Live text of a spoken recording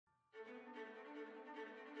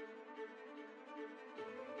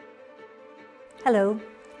Hello,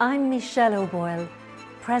 I'm Michele O'Boyle,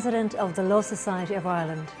 President of the Law Society of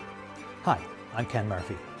Ireland. Hi, I'm Ken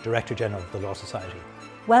Murphy, Director General of the Law Society.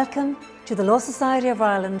 Welcome to the Law Society of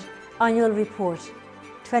Ireland Annual Report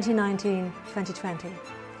 2019-2020.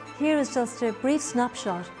 Here is just a brief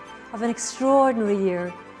snapshot of an extraordinary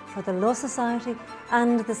year for the Law Society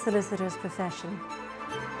and the solicitor's profession.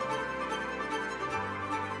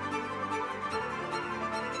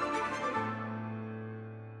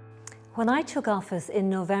 When I took office in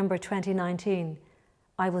November 2019,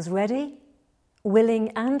 I was ready,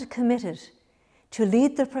 willing and committed to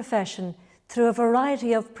lead the profession through a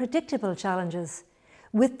variety of predictable challenges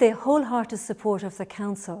with the wholehearted support of the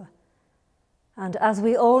Council. And as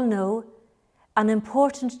we all know, an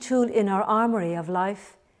important tool in our armoury of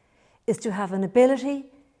life is to have an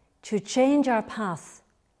ability to change our path,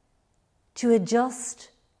 to adjust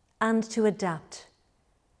and to adapt.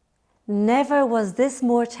 Never was this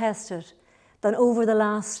more tested than over the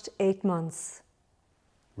last 8 months.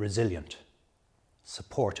 Resilient,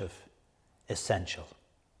 supportive, essential.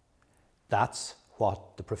 That's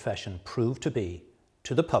what the profession proved to be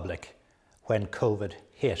to the public when COVID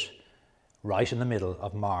hit right in the middle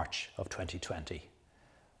of March of 2020.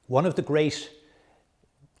 One of the great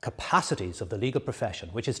capacities of the legal profession,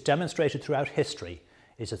 which is demonstrated throughout history,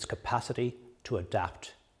 is its capacity to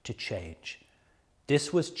adapt to change.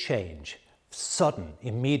 This was change, sudden,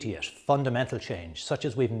 immediate, fundamental change, such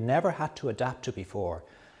as we've never had to adapt to before.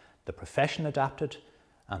 The profession adapted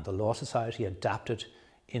and the Law Society adapted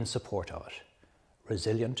in support of it.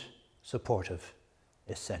 Resilient, supportive,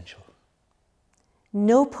 essential.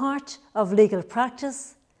 No part of legal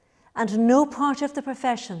practice and no part of the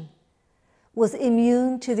profession was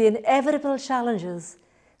immune to the inevitable challenges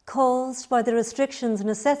caused by the restrictions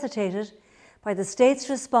necessitated by the state's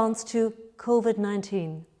response to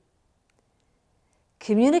COVID-19.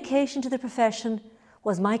 Communication to the profession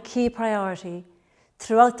was my key priority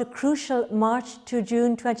throughout the crucial March to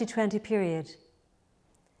June 2020 period.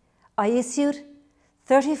 I issued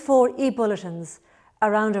 34 e-bulletins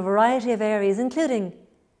around a variety of areas, including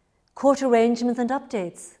court arrangements and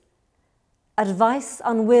updates, advice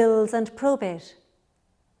on wills and probate,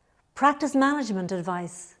 practice management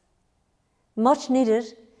advice, much needed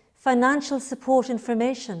financial support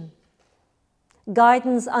information,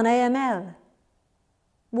 guidance on AML,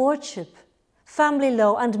 wardship, family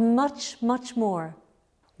law and much, much more.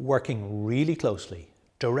 Working really closely,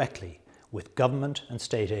 directly with government and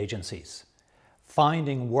state agencies,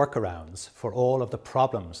 finding workarounds for all of the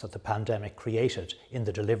problems that the pandemic created in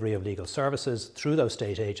the delivery of legal services through those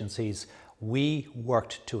state agencies, we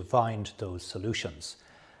worked to find those solutions.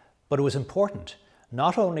 But it was important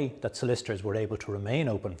not only that solicitors were able to remain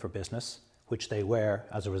open for business, which they were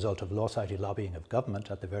as a result of Law Society lobbying of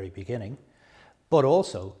government at the very beginning, but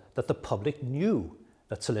also that the public knew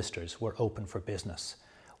that solicitors were open for business.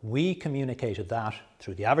 We communicated that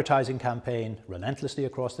through the advertising campaign relentlessly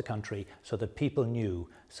across the country so that people knew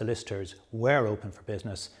solicitors were open for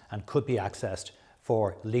business and could be accessed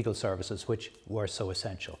for legal services which were so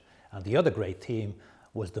essential. And the other great theme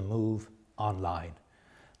was the move online.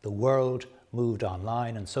 The world moved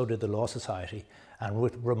online and so did the Law Society, and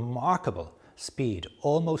with remarkable speed,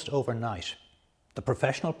 almost overnight, the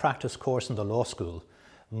professional practice course in the law school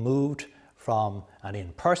moved from an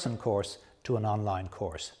in-person course to an online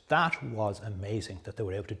course. That was amazing that they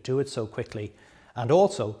were able to do it so quickly, and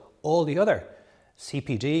also all the other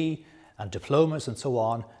CPD and diplomas and so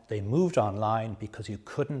on, they moved online because you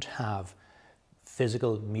couldn't have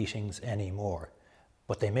physical meetings anymore.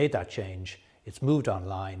 But they made that change. It's moved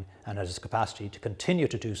online and has the capacity to continue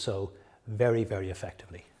to do so very, very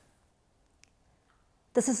effectively.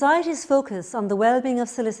 The Society's focus on the well-being of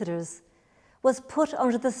solicitors was put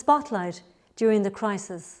under the spotlight during the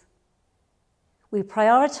crisis. We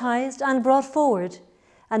prioritised and brought forward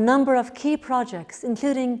a number of key projects,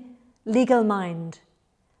 including Legal Mind,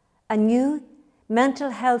 a new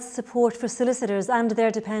mental health support for solicitors and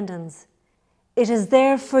their dependents. It is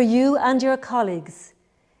there for you and your colleagues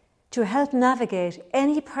to help navigate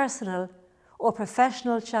any personal or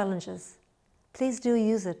professional challenges. Please do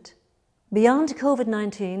use it. Beyond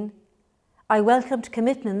COVID-19, I welcomed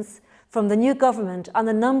commitments from the new government on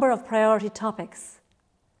a number of priority topics.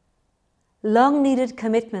 Long-needed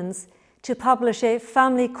commitments to publish a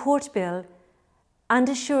family court bill and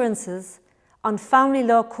assurances on family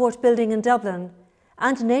law court building in Dublin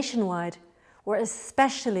and nationwide were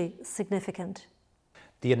especially significant.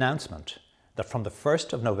 The announcement that from the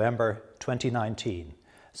 1st of November 2019,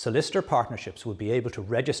 solicitor partnerships would be able to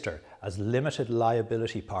register as limited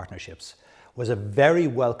liability partnerships was a very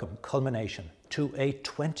welcome culmination to a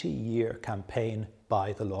 20-year campaign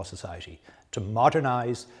by the Law Society to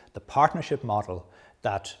modernise the partnership model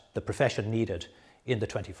that the profession needed in the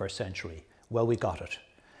 21st century. Well, we got it.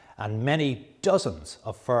 And many dozens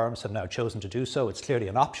of firms have now chosen to do so. It's clearly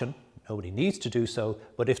an option. Nobody needs to do so,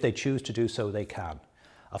 but if they choose to do so, they can.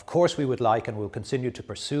 Of course, we would like and will continue to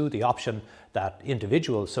pursue the option that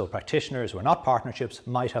individuals, sole practitioners who are not partnerships,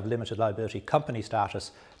 might have limited liability company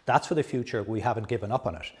status. That's for the future. We haven't given up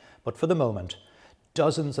on it. But for the moment,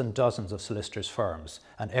 dozens and dozens of solicitors' firms,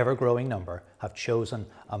 an ever-growing number, have chosen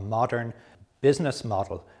a modern business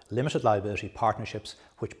model, limited liability partnerships,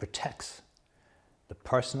 which protects the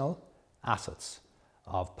personal assets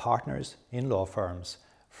of partners in law firms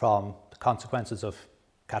from the consequences of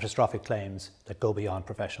catastrophic claims that go beyond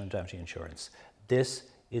professional indemnity insurance. This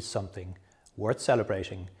is something worth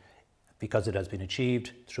celebrating because it has been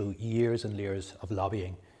achieved through years and years of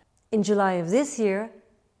lobbying. In July of this year,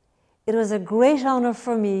 it was a great honour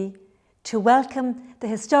for me to welcome the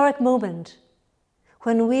historic moment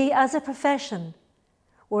when we as a profession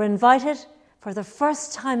were invited for the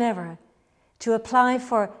first time ever to apply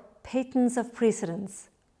for patents of precedence.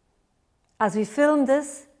 As we filmed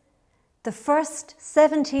this, the first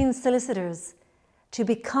 17 solicitors to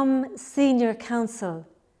become senior counsel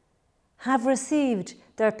have received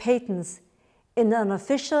their patents in an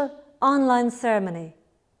official online ceremony.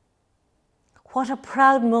 What a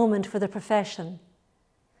proud moment for the profession,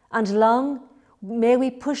 and long may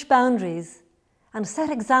we push boundaries and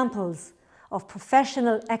set examples of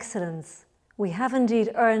professional excellence. We have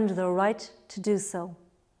indeed earned the right to do so.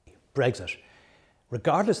 Brexit,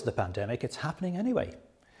 regardless of the pandemic, it's happening anyway.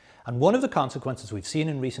 And one of the consequences we've seen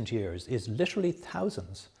in recent years is literally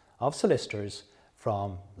thousands of solicitors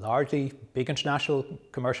from largely big international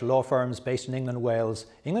commercial law firms based in England and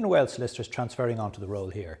Wales solicitors transferring onto the role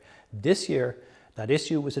here. This year, that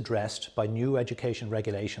issue was addressed by new education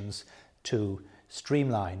regulations to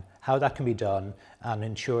streamline how that can be done and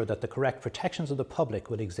ensure that the correct protections of the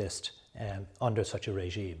public will exist under such a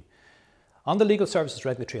regime. On the Legal Services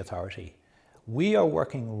Regulatory Authority, we are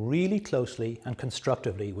working really closely and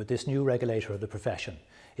constructively with this new regulator of the profession.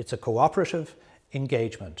 It's a cooperative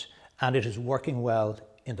engagement and it is working well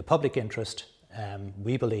in the public interest.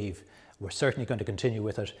 We believe we're certainly going to continue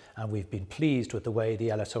with it, and we've been pleased with the way the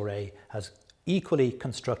LSRA has equally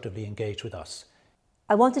constructively engaged with us.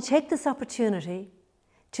 I want to take this opportunity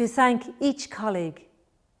to thank each colleague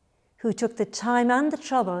who took the time and the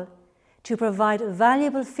trouble to provide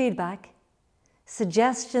valuable feedback,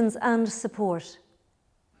 suggestions and support.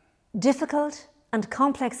 Difficult and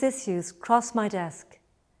complex issues cross my desk,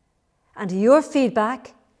 and your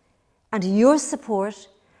feedback and your support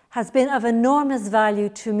has been of enormous value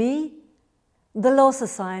to me, the Law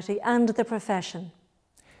Society and the profession.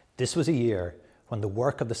 This was a year when the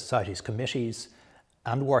work of the Society's committees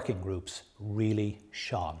and working groups really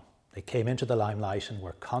shone. They came into the limelight and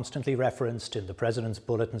were constantly referenced in the President's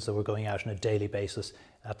bulletins that were going out on a daily basis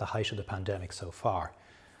at the height of the pandemic so far.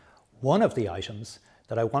 One of the items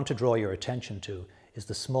that I want to draw your attention to is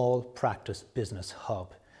the Small Practice Business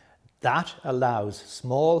Hub. That allows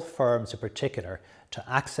small firms in particular to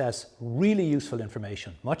access really useful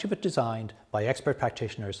information, much of it designed by expert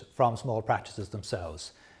practitioners from small practices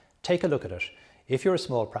themselves. Take a look at it. If you're a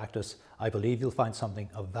small practice, I believe you'll find something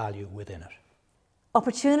of value within it.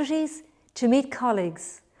 Opportunities to meet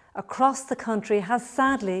colleagues across the country has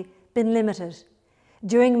sadly been limited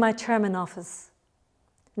during my term in office.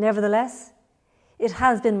 Nevertheless, it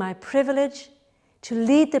has been my privilege to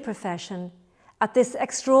lead the profession at this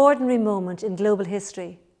extraordinary moment in global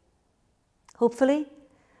history. Hopefully,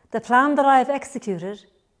 the plan that I have executed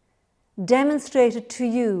demonstrated to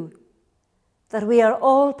you that we are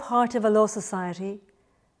all part of a law society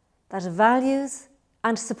that values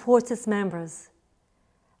and supports its members,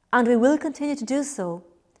 and we will continue to do so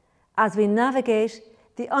as we navigate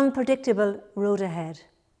the unpredictable road ahead.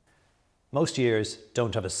 Most years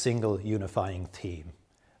don't have a single unifying theme,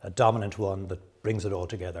 a dominant one that brings it all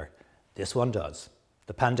together. This one does.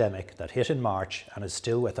 The pandemic that hit in March and is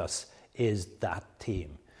still with us is that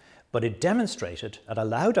theme. But it demonstrated and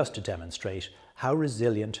allowed us to demonstrate how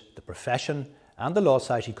resilient the profession and the Law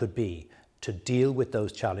Society could be to deal with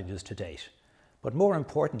those challenges to date. But more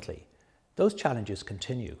importantly, those challenges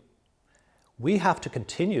continue. We have to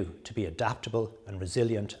continue to be adaptable and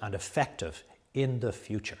resilient and effective in the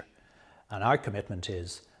future. And our commitment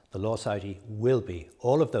is the Law Society will be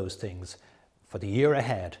all of those things for the year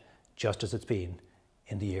ahead, just as it's been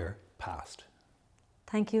in the year past.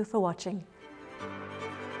 Thank you for watching.